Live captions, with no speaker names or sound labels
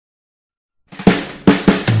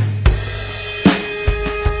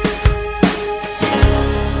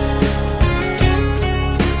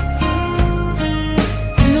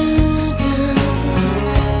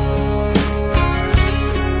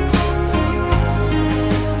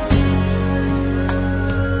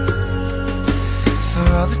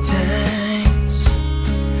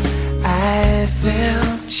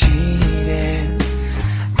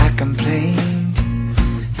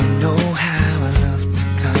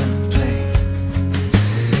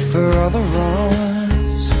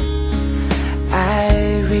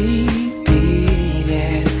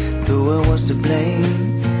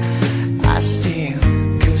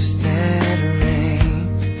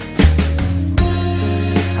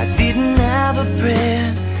have a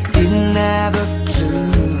prayer, didn't have a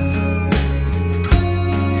clue.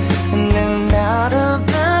 And then out of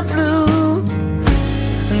the blue,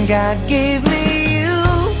 God gave me you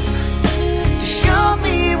to show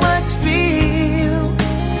me what's real.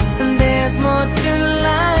 And there's more to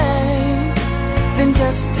life than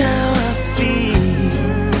just how I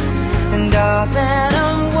feel. And all that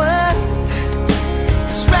I'm worth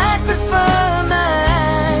is right before my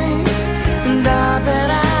eyes. And all that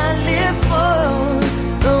I live for,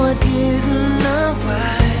 though I didn't know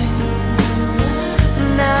why,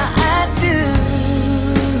 now I do.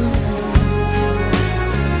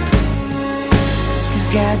 'Cause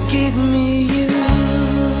God gave me you.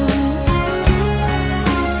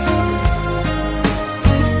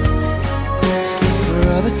 For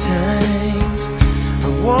all the times I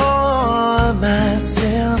wore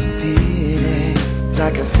myself beating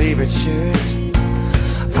like a favorite shirt,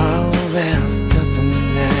 all wrapped up in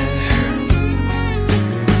that hurt.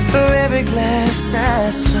 For every glass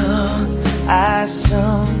I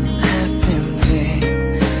saw half empty,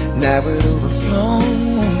 now it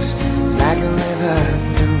overflows like a river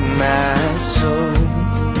through my soul.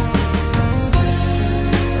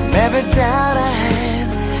 From every doubt I had,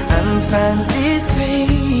 I'm finally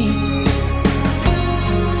free.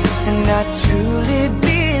 And I truly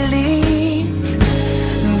believe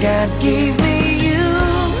God gave me you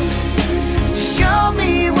to show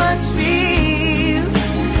me what's real.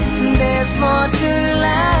 And there's more to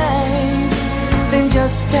life than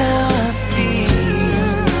just how I feel.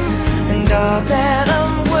 And all that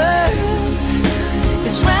I'm worth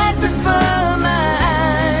is right before my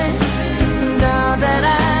eyes. And all that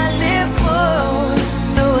I live for,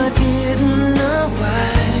 though I didn't know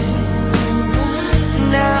why,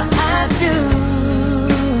 now I do.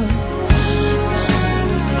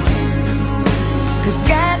 'Cause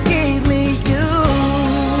God gave me you.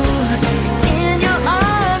 In your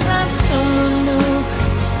arms I'm so new,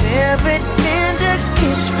 with every tender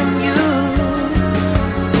kiss from you.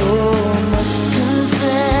 Oh, I must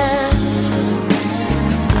confess,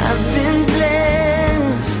 I've been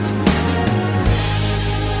blessed.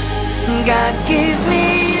 God gave me